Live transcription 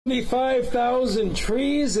75,000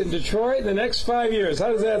 trees in Detroit in the next 5 years.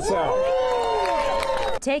 How does that sound?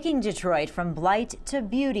 Taking Detroit from blight to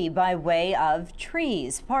beauty by way of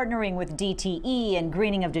trees, partnering with DTE and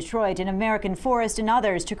Greening of Detroit and American Forest and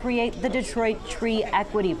others to create the Detroit Tree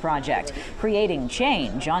Equity Project, creating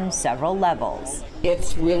change on several levels.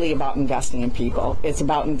 It's really about investing in people. It's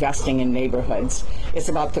about investing in neighborhoods. It's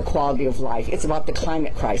about the quality of life. It's about the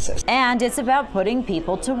climate crisis. And it's about putting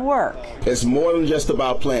people to work. It's more than just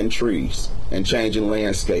about planting trees and changing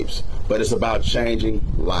landscapes, but it's about changing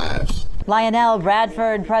lives. Lionel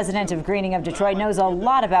Bradford, president of Greening of Detroit, knows a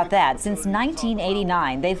lot about that. Since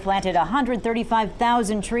 1989, they've planted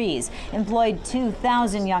 135,000 trees, employed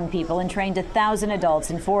 2,000 young people, and trained 1,000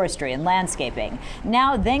 adults in forestry and landscaping.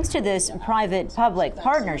 Now, thanks to this private-public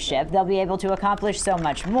partnership, they'll be able to accomplish so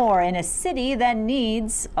much more in a city that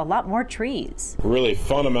needs a lot more trees. Really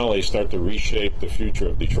fundamentally start to reshape the future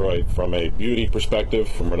of Detroit from a beauty perspective,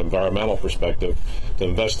 from an environmental perspective, to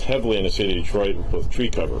invest heavily in the city of Detroit with tree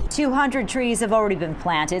cover. 200 trees have already been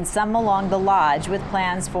planted, some along the lodge, with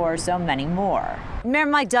plans for so many more. Mayor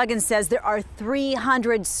Mike Duggan says there are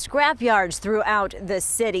 300 scrapyards throughout the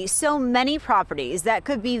city, so many properties that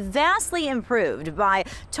could be vastly improved by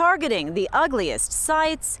targeting the ugliest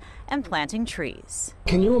sites and planting trees.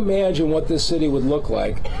 Can you imagine what this city would look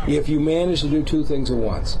like if you managed to do two things at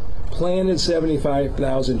once? Planted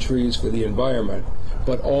 75,000 trees for the environment,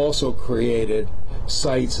 but also created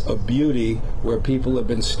sites of beauty where people have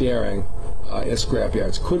been staring at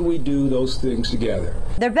scrapyards. Could we do those things together?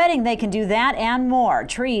 They're betting they can do that and more.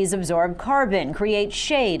 Trees absorb carbon, create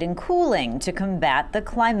shade and cooling to combat the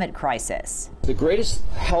climate crisis. The greatest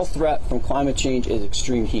health threat from climate change is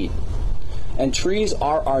extreme heat. And trees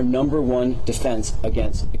are our #1 defense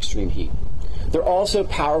against extreme heat. They're also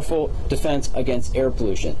powerful defense against air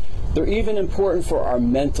pollution. They're even important for our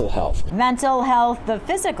mental health. Mental health, the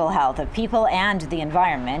physical health of people and the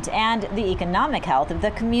environment, and the economic health of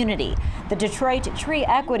the community. The Detroit Tree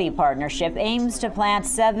Equity Partnership aims to plant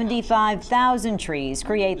 75,000 trees,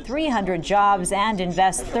 create 300 jobs, and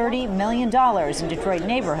invest $30 million in Detroit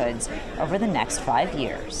neighborhoods over the next 5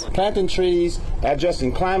 years. Planting trees,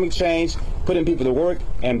 addressing climate change, putting people to work,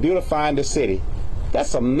 and beautifying the city.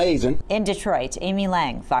 That's amazing. In Detroit, Amy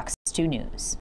Lang, Fox 2 News.